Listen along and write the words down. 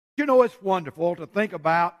You know, it's wonderful to think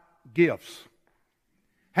about gifts.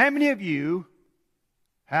 How many of you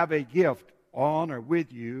have a gift on or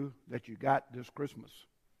with you that you got this Christmas?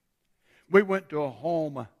 We went to a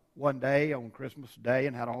home one day on Christmas Day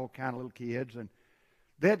and had all kind of little kids, and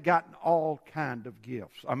they'd gotten all kind of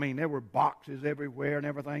gifts. I mean, there were boxes everywhere and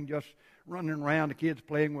everything, just running around, the kids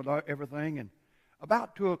playing with everything. And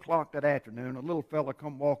about 2 o'clock that afternoon, a little fella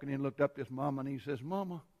come walking in, looked up at his mama, and he says,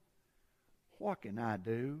 "Mama, what can I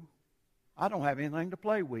do? I don't have anything to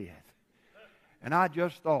play with." And I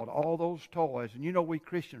just thought, all those toys, and you know we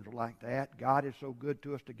Christians are like that. God is so good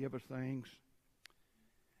to us to give us things.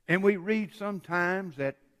 And we read sometimes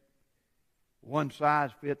that one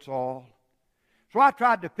size fits all. So I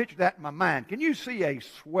tried to picture that in my mind. Can you see a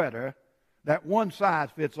sweater that one size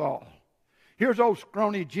fits all? Here's old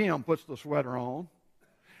scrawny Jim puts the sweater on.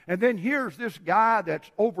 And then here's this guy that's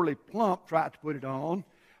overly plump tries to put it on.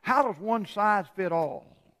 How does one size fit all?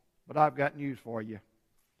 But I've got news for you.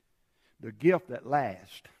 The gift that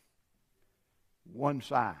lasts, one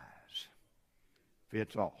size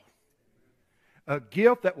fits all. A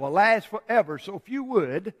gift that will last forever. So if you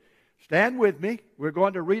would, stand with me. We're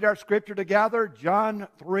going to read our scripture together, John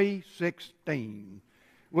 3:16.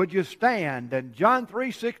 Would you stand? And John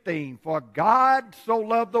 3:16, "For God so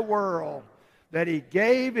loved the world that He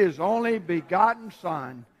gave His only begotten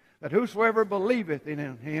Son, that whosoever believeth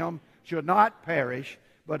in Him should not perish,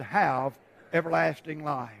 but have everlasting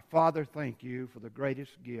life." Father, thank you for the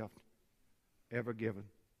greatest gift ever given.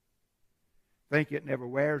 Thank you it never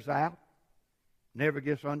wears out, never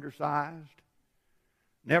gets undersized,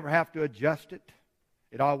 never have to adjust it.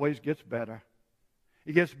 It always gets better.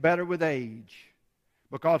 It gets better with age.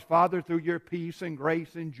 Because, Father, through your peace and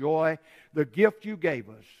grace and joy, the gift you gave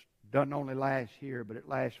us doesn't only last here, but it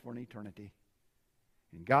lasts for an eternity.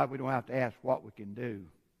 And God, we don't have to ask what we can do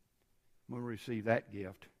when we receive that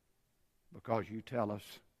gift, because you tell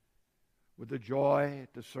us with the joy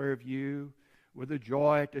to serve you, with the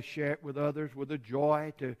joy to share it with others, with the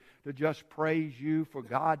joy to just praise you for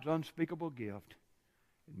God's unspeakable gift.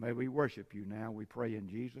 And may we worship you now, we pray in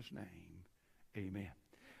Jesus' name. Amen.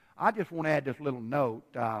 I just want to add this little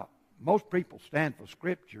note. Most people stand for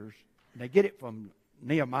scriptures, and they get it from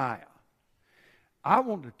Nehemiah. I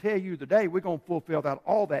want to tell you today we're going to fulfill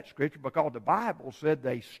all that scripture, because the Bible said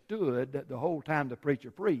they stood the whole time the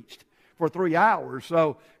preacher preached for 3 hours.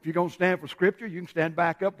 So if you're going to stand for scripture, you can stand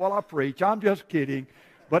back up while I preach. I'm just kidding.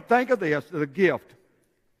 But think of this, the gift.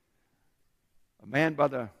 A man by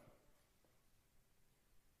the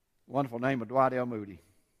wonderful name of Dwight L. Moody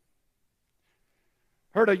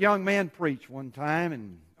heard a young man preach one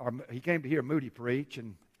time, or he came to hear Moody preach,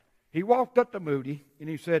 and he walked up to Moody and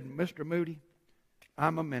he said, "Mr. Moody,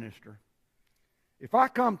 I'm a minister. If I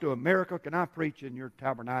come to America, can I preach in your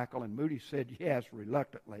tabernacle?" And Moody said yes,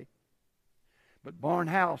 reluctantly. But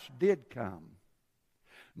Barnhouse did come,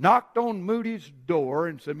 knocked on Moody's door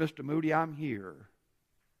and said, "Mr. Moody, I'm here.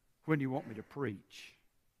 When do you want me to preach?"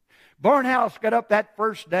 Barnhouse got up that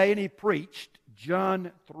first day and he preached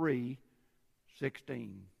John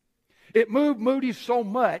 3:16. It moved Moody so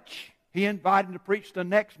much, he invited him to preach the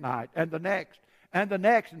next night and the next and the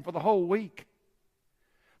next, and for the whole week.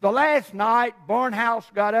 The last night,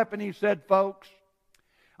 Barnhouse got up and he said, "Folks,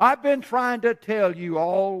 I've been trying to tell you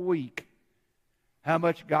all week how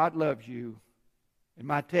much God loves you." And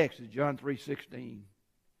my text is John 3:16.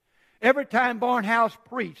 Every time Barnhouse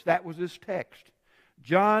preached, that was his text.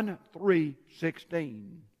 John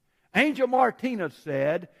 3:16. Angel Martinez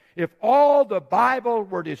said, if all the Bible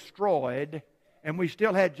were destroyed and we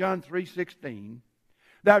still had John 3:16,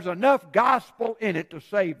 there's enough gospel in it to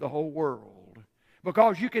save the whole world.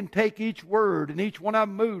 Because you can take each word and each one of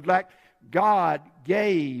them moves like God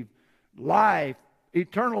gave life,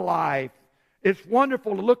 eternal life. It's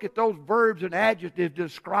wonderful to look at those verbs and adjectives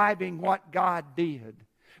describing what God did.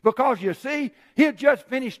 Because you see, he had just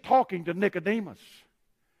finished talking to Nicodemus.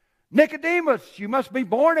 "Nicodemus, you must be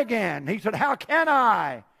born again." He said, "How can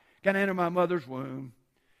I enter my mother's womb?"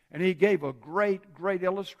 And he gave a great, great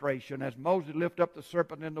illustration as Moses lifted up the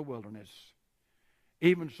serpent in the wilderness.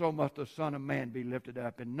 Even so must the Son of Man be lifted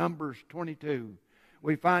up. In Numbers 22,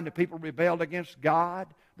 we find the people rebelled against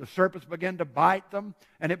God. The serpents began to bite them,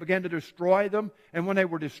 and it began to destroy them. And when they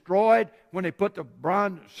were destroyed, when they put the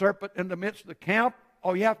bronze serpent in the midst of the camp,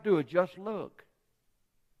 all you have to do is just look.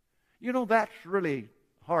 You know, that's really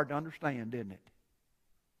hard to understand, isn't it?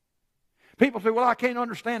 People say, "Well, I can't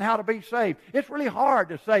understand how to be saved." It's really hard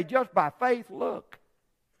to say, just by faith, look.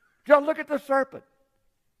 Just look at the serpent.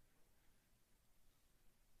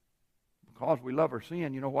 Because we love our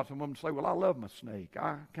sin, you know what some women say? "Well, I love my snake.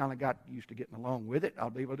 I kind of got used to getting along with it. I'll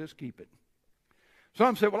be able to just keep it."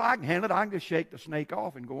 Some say, well, I can handle it. I can just shake the snake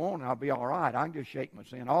off and go on and I'll be all right. I can just shake my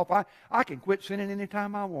sin off. I can quit sinning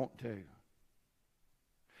anytime I want to.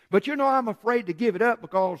 But you know, I'm afraid to give it up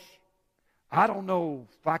because I don't know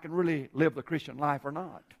if I can really live the Christian life or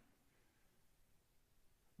not.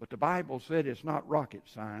 But the Bible said it's not rocket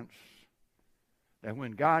science that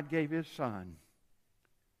when God gave His Son,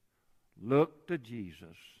 look to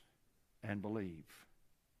Jesus and believe.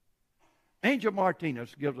 Angel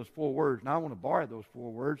Martinez gives us 4 words, and I want to borrow those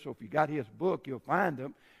 4 words, so if you got his book, you'll find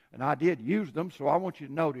them, and I did use them, so I want you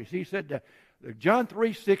to notice. He said that John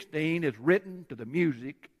 3:16 is written to the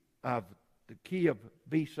music of the key of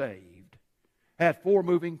Be Saved. Has 4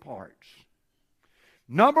 moving parts.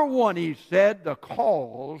 Number 1, he said, the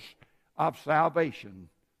cause of salvation,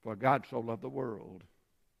 for God so loved the world.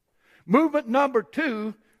 Movement number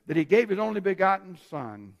 2, that He gave His only begotten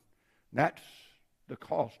Son. That's the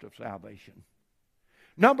cost of salvation.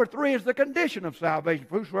 Number 3 is the condition of salvation.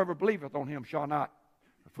 For whosoever believeth on Him shall not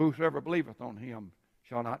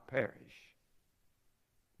perish.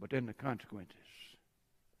 But then the consequences.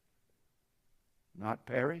 Not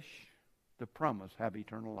perish, the promise, have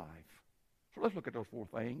eternal life. So let's look at those 4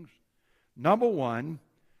 things. Number 1,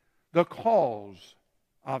 the cause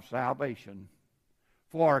of salvation.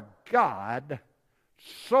 For God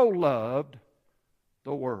so loved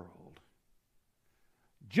the world.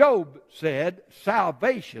 Job said,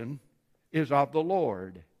 salvation is of the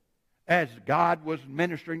Lord. As God was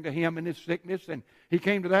ministering to him in his sickness, and he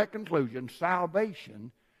came to that conclusion,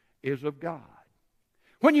 salvation is of God.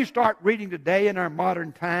 When you start reading today in our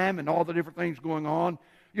modern time and all the different things going on,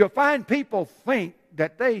 you'll find people think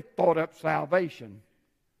that they thought up salvation.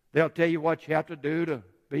 They'll tell you what you have to do to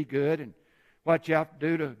be good and what you have to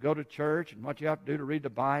do to go to church and what you have to do to read the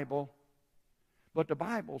Bible. But the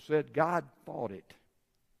Bible said God thought it.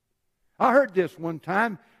 I heard this one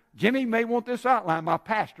time. Jimmy may want this outline. My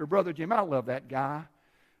pastor, Brother Jim, I love that guy.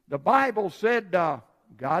 The Bible said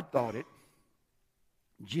God thought it.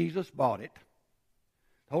 Jesus bought it.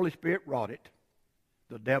 The Holy Spirit wrought it.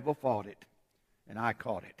 The devil fought it. And I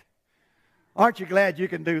caught it. Aren't you glad you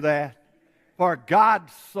can do that? For God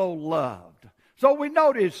so loved. So we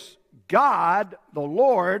notice God, the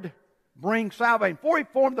Lord, brings salvation. Before He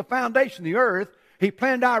formed the foundation of the earth, He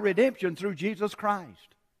planned our redemption through Jesus Christ.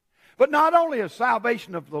 But not only is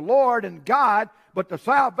salvation of the Lord and God, but the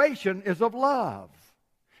salvation is of love.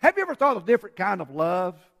 Have you ever thought of a different kind of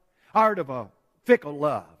love? I heard of a fickle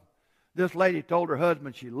love. This lady told her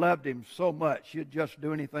husband she loved him so much she'd just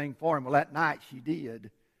do anything for him. Well, that night she did.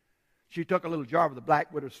 She took a little jar of the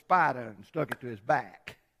black widow spider and stuck it to his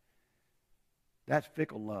back. That's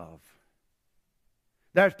fickle love.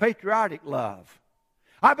 There's patriotic love.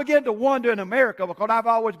 I begin to wonder in America, because I've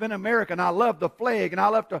always been American. I love the flag, and I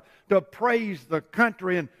love to praise the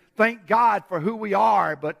country and thank God for who we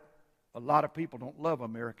are. But a lot of people don't love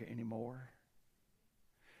America anymore.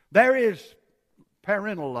 There is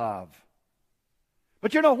parental love.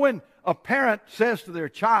 But you know, when a parent says to their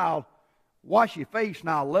child, wash your face and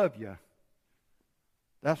I'll love you,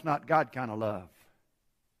 that's not God kind of love.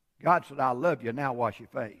 God said, I love you, now wash your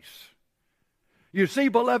face. You see,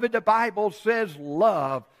 beloved, the Bible says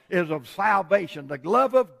love is of salvation. The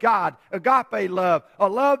love of God, agape love, a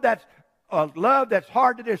love that's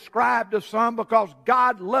hard to describe to some because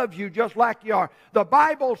God loves you just like you are. The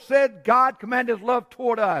Bible said God commanded His love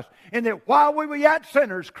toward us, and that while we were yet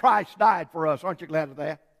sinners, Christ died for us. Aren't you glad of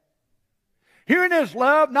that? Herein is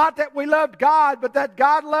love, not that we loved God, but that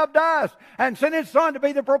God loved us and sent His Son to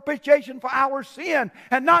be the propitiation for our sin.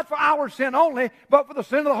 And not for our sin only, but for the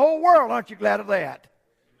sin of the whole world. Aren't you glad of that?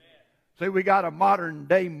 Amen. See, we got a modern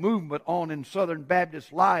day movement on in Southern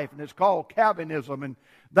Baptist life, and it's called Calvinism. And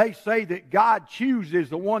they say that God chooses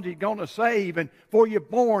the ones He's going to save. And before you're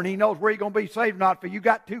born, He knows where you're going to be saved or not. For you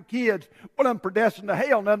got 2 kids, one of them predestined to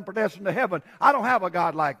hell, none predestined to heaven. I don't have a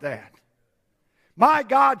God like that. My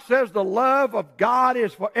God says the love of God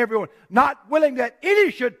is for everyone, not willing that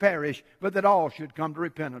any should perish, but that all should come to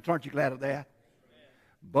repentance. Aren't you glad of that? Amen.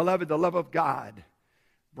 Beloved, the love of God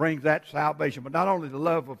brings that salvation. But not only the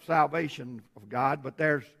love of salvation of God, but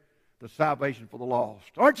there's the salvation for the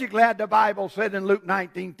lost. Aren't you glad the Bible said in Luke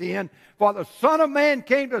 19:10, for the Son of Man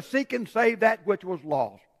came to seek and save that which was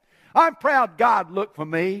lost. I'm proud God looked for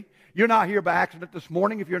me. You're not here by accident this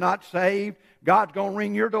morning. If you're not saved, God's going to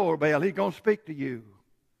ring your doorbell. He's going to speak to you.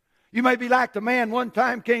 You may be like the man one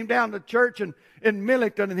time came down to church in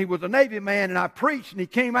Millington, and he was a Navy man, and I preached, and he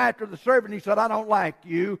came after the service, and he said, I don't like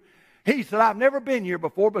you. He said, I've never been here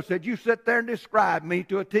before, but said, you sit there and describe me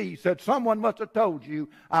to a T. He said, someone must have told you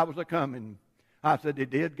I was a-coming. I said,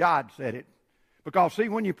 it did. God said it. Because, see,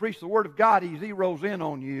 when you preach the Word of God, He zeroes in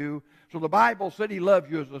on you. So the Bible said He loves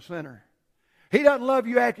you as a sinner. He doesn't love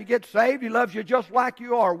you after you get saved. He loves you just like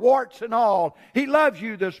you are, warts and all. He loves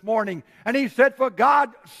you this morning. And He said, for God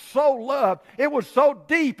so loved. It was so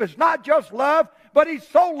deep. It's not just love, but He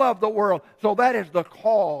so loved the world. So that is the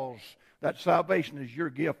cause that salvation is your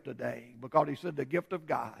gift today. Because He said the gift of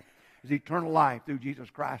God is eternal life through Jesus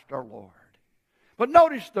Christ our Lord. But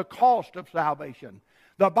notice the cost of salvation.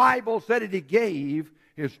 The Bible said that He gave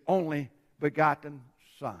His only begotten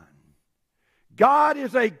Son. God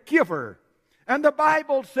is a giver. And the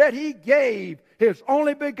Bible said He gave His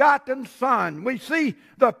only begotten Son. We see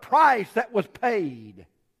the price that was paid.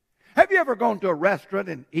 Have you ever gone to a restaurant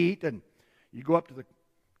and eat and you go up to the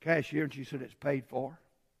cashier and she said it's paid for?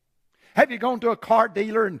 Have you gone to a car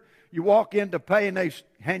dealer and you walk in to pay and they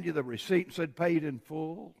hand you the receipt and said paid in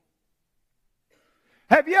full?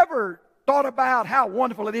 Have you ever thought about how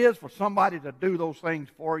wonderful it is for somebody to do those things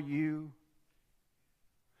for you?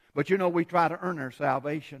 But you know, we try to earn our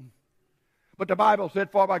salvation. But the Bible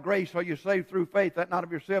said, for by grace are you saved through faith, that not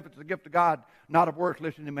of yourself, it's a gift of God, not of works,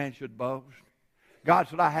 lest any man should boast. God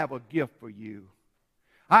said, I have a gift for you.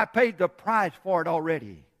 I paid the price for it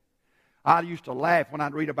already. I used to laugh when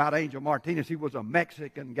I'd read about Angel Martinez. He was a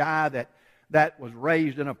Mexican guy that was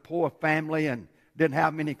raised in a poor family and didn't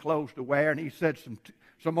have many clothes to wear. And he said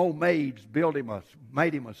some old maids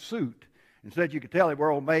made him a suit. And said you could tell they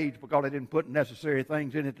were old maids because they didn't put necessary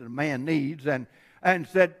things in it that a man needs. And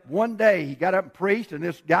said one day he got up and preached, and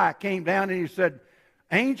this guy came down and he said,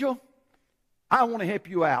 Angel, I want to help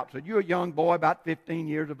you out. Said, you're a young boy, about 15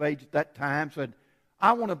 years of age at that time. Said,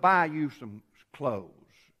 I want to buy you some clothes.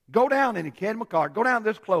 Go down, and he gave him a card. Go down to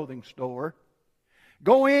this clothing store.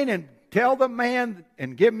 Go in and tell the man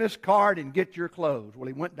and give him this card and get your clothes. Well,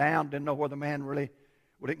 he went down, didn't know whether the man really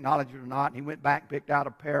would acknowledge it or not. And he went back, picked out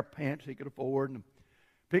a pair of pants he could afford, and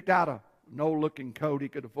picked out an old-looking coat he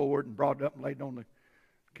could afford, and brought it up and laid it on the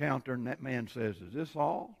counter. And that man says, is this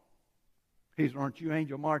all? He said, aren't you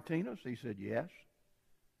Angel Martinez? He said, yes.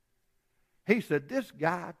 He said, this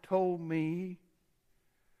guy told me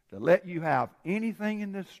to let you have anything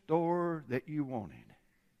in this store that you wanted.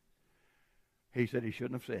 He said he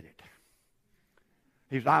shouldn't have said it.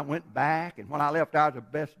 He said, I went back, and when I left, I was the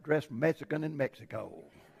best-dressed Mexican in Mexico.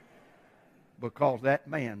 Because that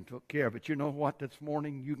man took care of it. You know what? This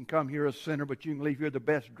morning, you can come here a sinner, but you can leave here the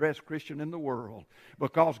best-dressed Christian in the world.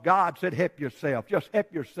 Because God said, help yourself. Just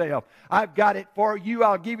help yourself. I've got it for you.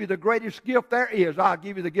 I'll give you the greatest gift there is. I'll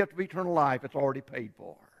give you the gift of eternal life. It's already paid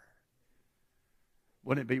for.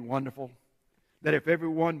 Wouldn't it be wonderful that if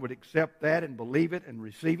everyone would accept that and believe it and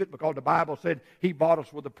receive it? Because the Bible said He bought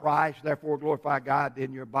us with a price. Therefore, glorify God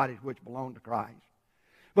in your bodies which belong to Christ.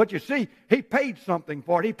 But you see, He paid something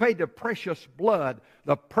for it. He paid the precious blood,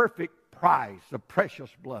 the perfect price, the precious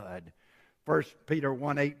blood. 1 Peter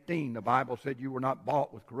 1:18, the Bible said you were not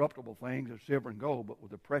bought with corruptible things of silver and gold, but with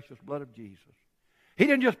the precious blood of Jesus. He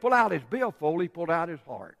didn't just pull out His billfold, He pulled out His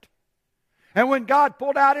heart. And when God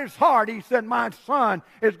pulled out His heart, He said, my Son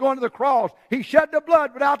is going to the cross. He shed the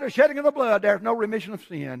blood. Without the shedding of the blood, there's no remission of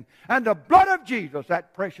sin. And the blood of Jesus,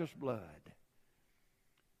 that precious blood,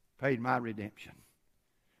 paid my redemption.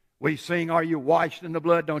 We sing, are you washed in the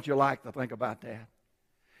blood? Don't you like to think about that?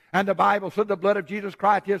 And the Bible said the blood of Jesus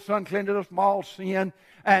Christ, His Son, cleansed us from all sin.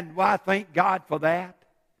 And I thank God for that.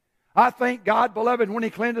 I thank God, beloved, when He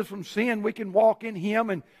cleansed us from sin, we can walk in Him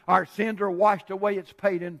and our sins are washed away. It's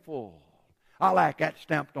paid in full. I like that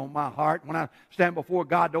stamped on my heart. When I stand before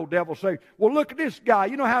God, the old devil say, well, look at this guy.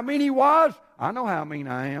 You know how mean he was? I know how mean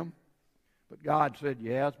I am. But God said,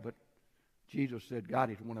 yes. But Jesus said,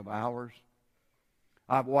 God is one of ours.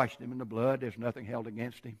 I've washed him in the blood. There's nothing held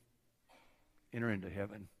against him. Enter into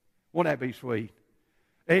heaven. Won't that be sweet?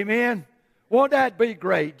 Amen? Won't that be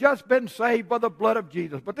great? Just been saved by the blood of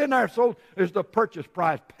Jesus. But then our soul is the purchase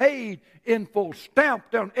price, paid in full,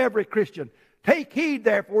 stamped on every Christian. Take heed,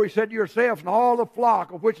 therefore, He said to yourselves, and all the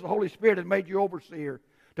flock of which the Holy Spirit has made you overseer,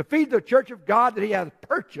 to feed the church of God that He has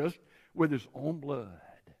purchased with His own blood.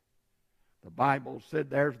 The Bible said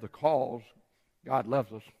there's the cause. God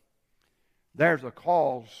loves us. There's a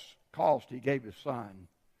cost He gave His Son.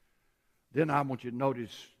 Then I want you to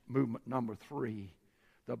notice movement number 3.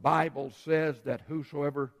 The Bible says that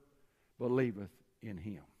whosoever believeth in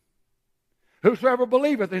Him. Whosoever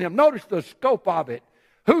believeth in Him. Notice the scope of it.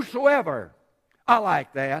 Whosoever. I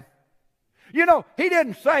like that. You know, He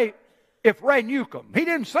didn't say if Ray Newcomb. He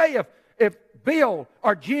didn't say if Bill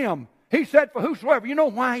or Jim. He said for whosoever. You know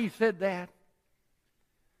why He said that?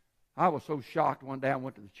 I was so shocked one day I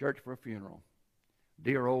went to the church for a funeral.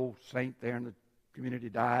 Dear old saint there in the community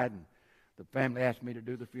died, and the family asked me to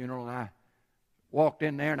do the funeral, and I walked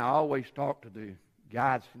in there, and I always talked to the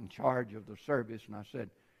guys in charge of the service, and I said,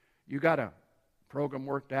 you got a program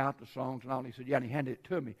worked out, the songs and all? And he said, yeah, and he handed it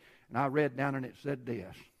to me. And I read down, and it said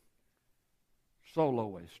this: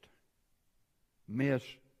 soloist, Miss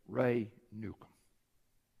Ray Newcomb.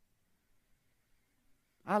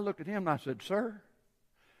 I looked at him and I said, sir,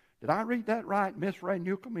 did I read that right, Miss Ray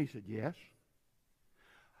Newcomb? He said, yes.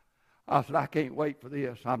 I said, I can't wait for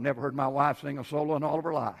this. I've never heard my wife sing a solo in all of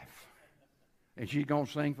her life. And she's going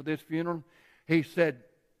to sing for this funeral. He said,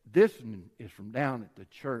 this one is from down at the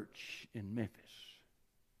church in Memphis.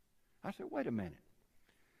 I said, wait a minute.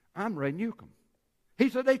 I'm Ray Newcomb. He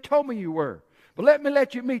said, they told me you were. But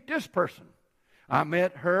let you meet this person. I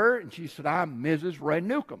met her, and she said, I'm Mrs. Ray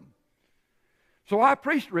Newcomb. So I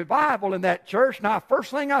preached revival in that church. Now,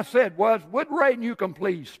 first thing I said was, would Ray Newcomb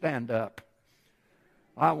please stand up?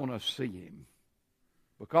 I want to see him.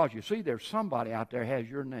 Because, you see, there's somebody out there has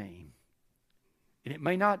your name. And it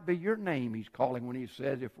may not be your name he's calling when he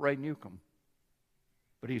says, if Ray Newcomb.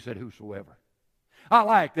 But he said, whosoever. I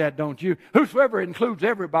like that, don't you? Whosoever includes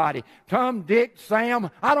everybody. Tom, Dick,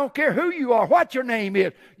 Sam, I don't care who you are, what your name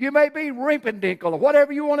is. You may be Rimpindinkle or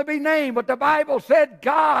whatever you want to be named, but the Bible said,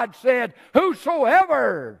 God said,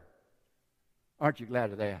 whosoever. Aren't you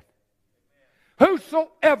glad of that?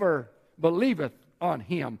 Whosoever believeth on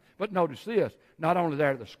him. But notice this, not only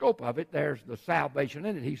there's the scope of it, there's the salvation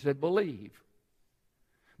in it. He said, believe.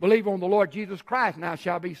 Believe on the Lord Jesus Christ, and thou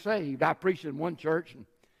shalt be saved. I preached in one church, and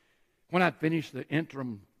when I'd finished the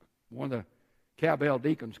interim, one of the cowbell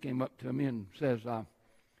deacons came up to me and says,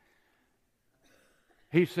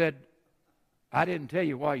 he said, I didn't tell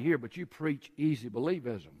you why you're here, but you preach easy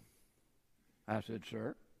believism. I said,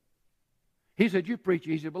 sir? He said, you preach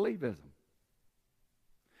easy believism.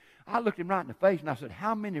 I looked him right in the face and I said,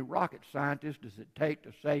 how many rocket scientists does it take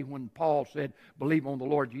to say when Paul said, believe on the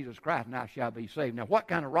Lord Jesus Christ and thou shalt be saved? Now, what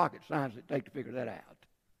kind of rocket science does it take to figure that out?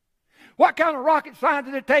 What kind of rocket science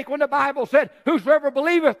did it take when the Bible said, whosoever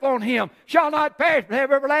believeth on him shall not perish but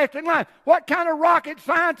have everlasting life? What kind of rocket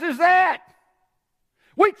science is that?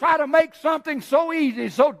 We try to make something so easy,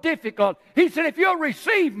 so difficult. He said, if you'll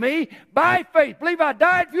receive me by faith, believe I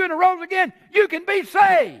died for you and arose again, you can be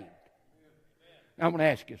saved. Now, I'm going to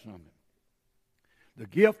ask you something. The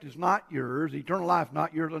gift is not yours. Eternal life is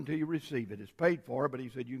not yours until you receive it. It's paid for, but he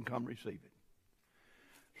said you can come receive it.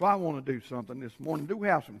 So I want to do something this morning. Do we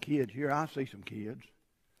have some kids here? I see some kids.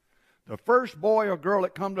 The first boy or girl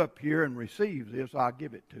that comes up here and receives this, I'll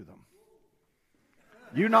give it to them.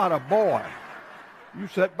 You're not a boy. You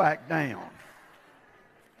sit back down.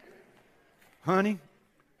 Honey,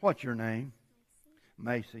 what's your name?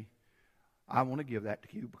 Macy. I want to give that to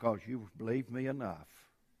you because you believe me enough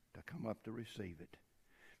to come up to receive it.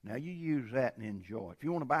 Now you use that and enjoy it. If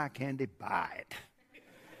you want to buy candy, buy it.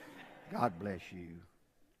 God bless you.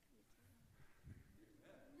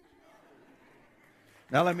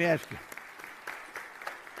 Now let me ask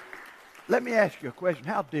you a question.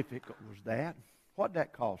 How difficult was that? What did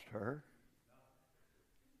that cost her?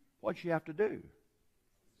 What did she have to do?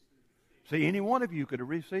 See, any one of you could have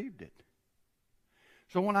received it.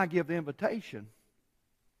 So when I give the invitation,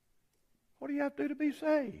 what do you have to do to be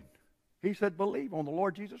saved? He said, believe on the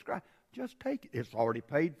Lord Jesus Christ. Just take it. It's already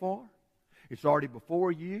paid for. It's already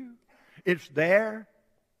before you. It's there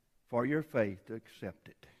for your faith to accept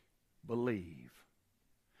it. Believe.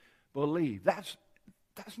 Believe. That's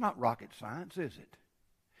not rocket science, is it?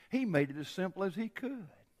 He made it as simple as he could.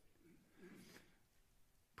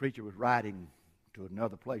 Preacher was riding to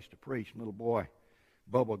another place to preach, and little boy,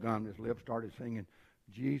 bubble gum his lips, started singing,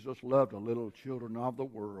 Jesus loved the little children of the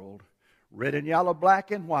world. Red and yellow,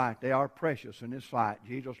 black and white, they are precious in his sight.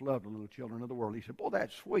 Jesus loved the little children of the world. He said, boy,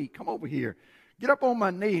 that's sweet. Come over here. Get up on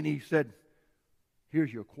my knee. And he said,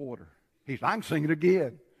 here's your quarter. He said, I can sing it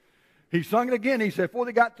again. He sung it again. He said, before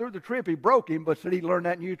they got through the trip, he broke him, but said he learned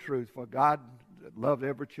that new truth. For God loved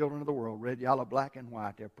every children of the world. Red, yellow, black, and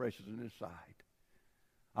white, they're precious in his sight.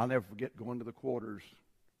 I'll never forget going to the quarters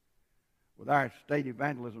with our state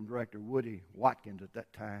evangelism director, Woody Watkins, at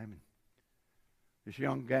that time. And this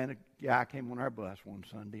young guy came on our bus one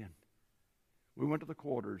Sunday, and we went to the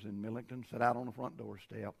quarters in Millington, sat out on the front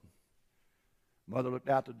doorstep. Mother looked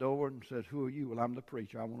out the door and says, who are you? Well, I'm the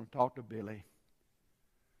preacher. I want to talk to Billy.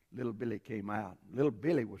 Little Billy came out. Little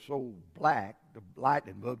Billy was so black, the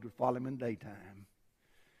lightning bugs would follow him in daytime.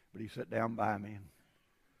 But he sat down by me and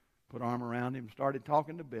put an arm around him and started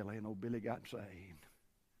talking to Billy, and old Billy got saved.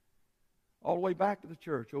 All the way back to the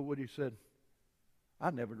church, old Woody said,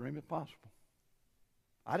 I'd never dreamed it possible.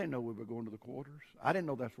 I didn't know we were going to the quarters. I didn't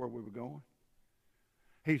know that's where we were going.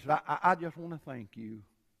 He said, I just want to thank you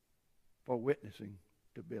for witnessing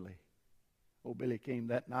to Billy. Old Billy came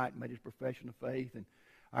that night and made his profession of faith, and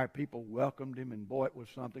our people welcomed him, and boy, it was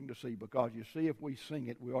something to see, because you see, if we sing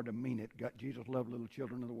it, we ought to mean it. God, Jesus loved little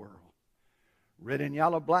children of the world. Red and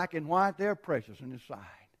yellow, black and white, they're precious in His sight.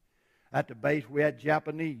 At the base, we had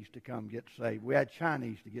Japanese to come get saved. We had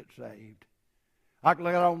Chinese to get saved. I could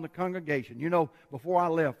look out on the congregation. You know, before I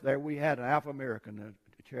left there, we had an Afro-American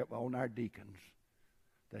on our deacons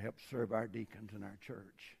that helped serve our deacons in our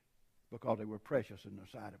church because they were precious in the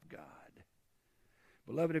sight of God.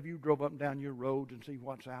 Beloved, if you drove up and down your roads and see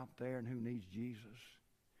what's out there and who needs Jesus,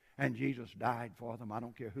 and Jesus died for them, I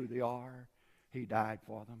don't care who they are, He died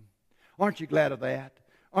for them. Aren't you glad of that?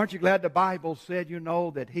 Aren't you glad the Bible said, you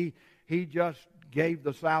know, that He just gave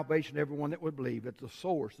the salvation to everyone that would believe? It's the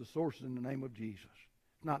source. The source is in the name of Jesus.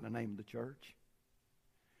 It's not in the name of the church.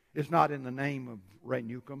 It's not in the name of Ray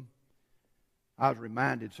Newcomb. I was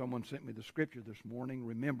reminded, someone sent me the scripture this morning.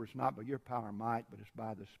 Remember, it's not by your power and might, but it's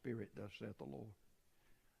by the Spirit, thus saith the Lord.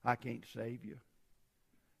 I can't save you.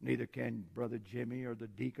 Neither can Brother Jimmy or the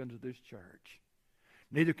deacons of this church.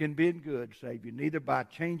 Neither can being good save you. Neither by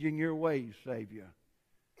changing your ways save you.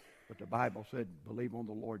 But the Bible said, believe on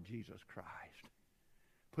the Lord Jesus Christ.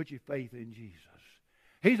 Put your faith in Jesus.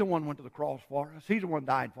 He's the one who went to the cross for us. He's the one who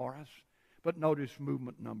died for us. But notice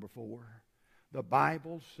movement number 4. The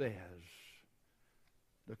Bible says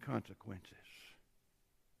the consequences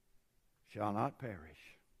shall not perish,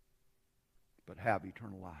 but have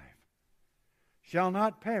eternal life. Shall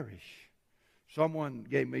not perish. Someone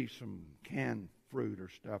gave me some canned fruit or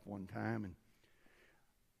stuff one time, and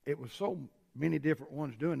it was so many different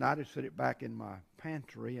ones doing it. I just set it back in my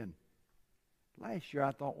pantry, and last year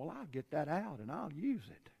I thought, well, I'll get that out and I'll use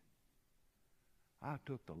it. I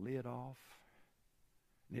took the lid off,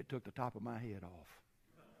 and it took the top of my head off.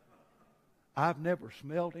 I've never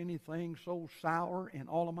smelled anything so sour in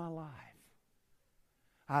all of my life.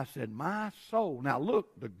 I said, my soul. Now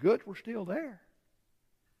look, the goods were still there,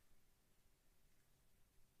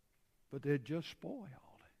 but they're just spoiled.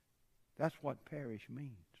 That's what perish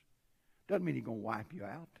means. Doesn't mean He's going to wipe you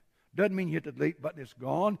out. Doesn't mean you hit the delete button, it's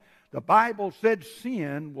gone. The Bible said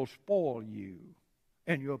sin will spoil you,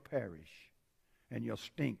 and you'll perish, and you'll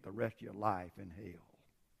stink the rest of your life in hell.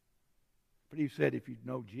 But He said if you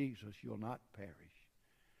know Jesus, you'll not perish.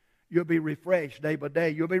 You'll be refreshed day by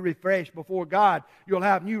day. You'll be refreshed before God. You'll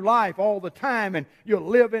have new life all the time, and you'll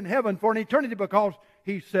live in heaven for an eternity, because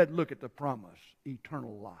He said, look at the promise,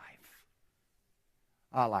 eternal life.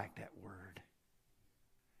 I like that word.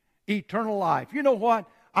 Eternal life. You know what?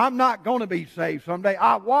 I'm not going to be saved someday.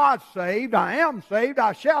 I was saved. I am saved.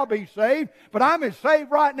 I shall be saved. But I'm as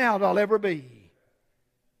saved right now as I'll ever be.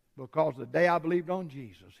 Because the day I believed on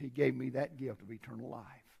Jesus, He gave me that gift of eternal life.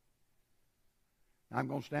 I'm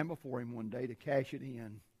going to stand before Him one day to cash it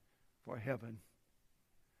in for heaven.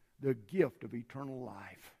 The gift of eternal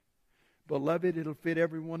life. Beloved, it'll fit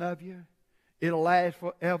every one of you. It'll last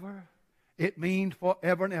forever. It means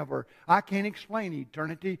forever and ever. I can't explain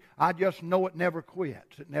eternity. I just know it never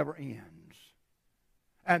quits. It never ends.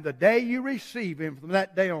 And the day you receive Him, from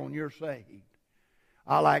that day on, you're saved.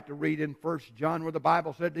 I like to read in 1 John where the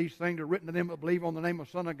Bible said these things are written to them that believe on the name of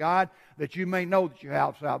the Son of God, that you may know that you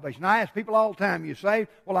have salvation. I ask people all the time, you saved?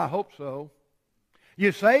 Well, I hope so.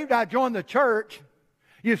 You saved? I joined the church.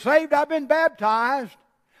 You saved? I've been baptized.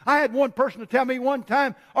 I had one person to tell me one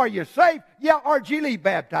time, are you saved? Yeah, R.G. Lee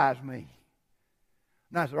baptized me.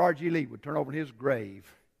 And I said, R.G. Lee would turn over in his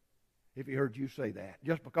grave if he heard you say that.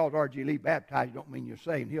 Just because R.G. Lee baptized you don't mean you're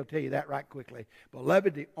saved. And he'll tell you that right quickly.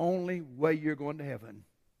 Beloved, the only way you're going to heaven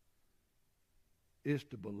is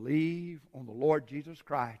to believe on the Lord Jesus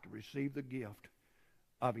Christ to receive the gift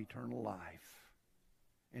of eternal life.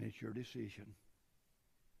 And it's your decision.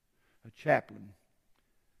 A chaplain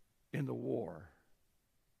in the war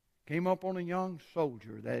came up on a young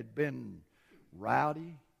soldier that had been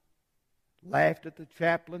rowdy, laughed at the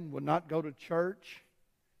chaplain, would not go to church,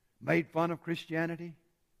 made fun of Christianity,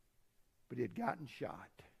 but he had gotten shot.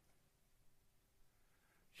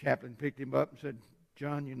 Chaplain picked him up and said,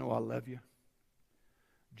 John, you know I love you.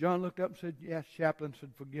 John looked up and said, yes, chaplain,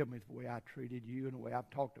 said, forgive me for the way I treated you and the way I've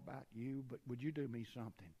talked about you, but would you do me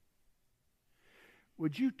something?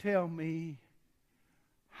 Would you tell me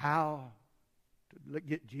how to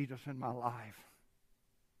get Jesus in my life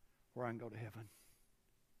where I can go to heaven?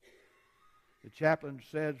 The chaplain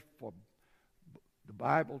says, for the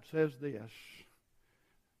Bible says this,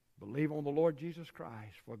 believe on the Lord Jesus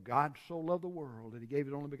Christ, for God so loved the world that He gave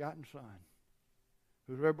His only begotten Son.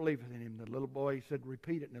 Whosoever believeth in Him. The little boy, he said,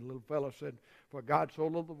 repeat it. And the little fellow said, for God so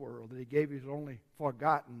loved the world that He gave His only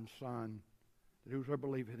forgotten Son, that whosoever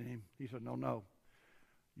believeth in Him. He said, no.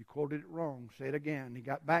 You quoted it wrong. Say it again. He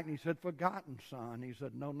got back and he said, forgotten, son. He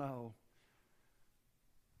said, no, no.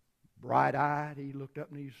 Bright-eyed, he looked up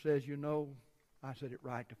and he says, you know, I said it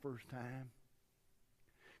right the first time.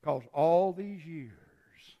 Because all these years,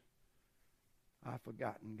 I've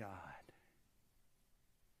forgotten God.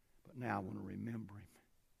 But now I want to remember Him.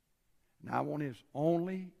 Now I want His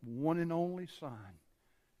only, one and only Son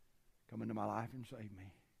come into my life and save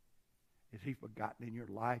me. Is He forgotten in your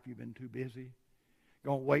life? You've been too busy?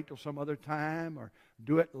 Going to wait till some other time or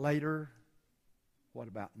do it later? What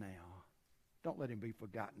about now? Don't let Him be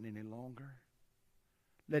forgotten any longer.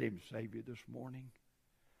 Let Him save you this morning.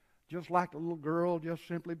 Just like the little girl, just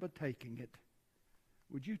simply by taking it.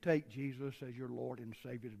 Would you take Jesus as your Lord and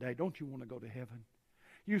Savior today? Don't you want to go to heaven?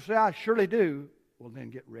 You say, I surely do. Well, then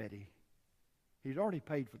get ready. He's already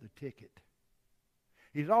paid for the ticket.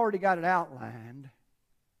 He's already got it outlined.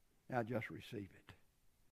 Now just receive it.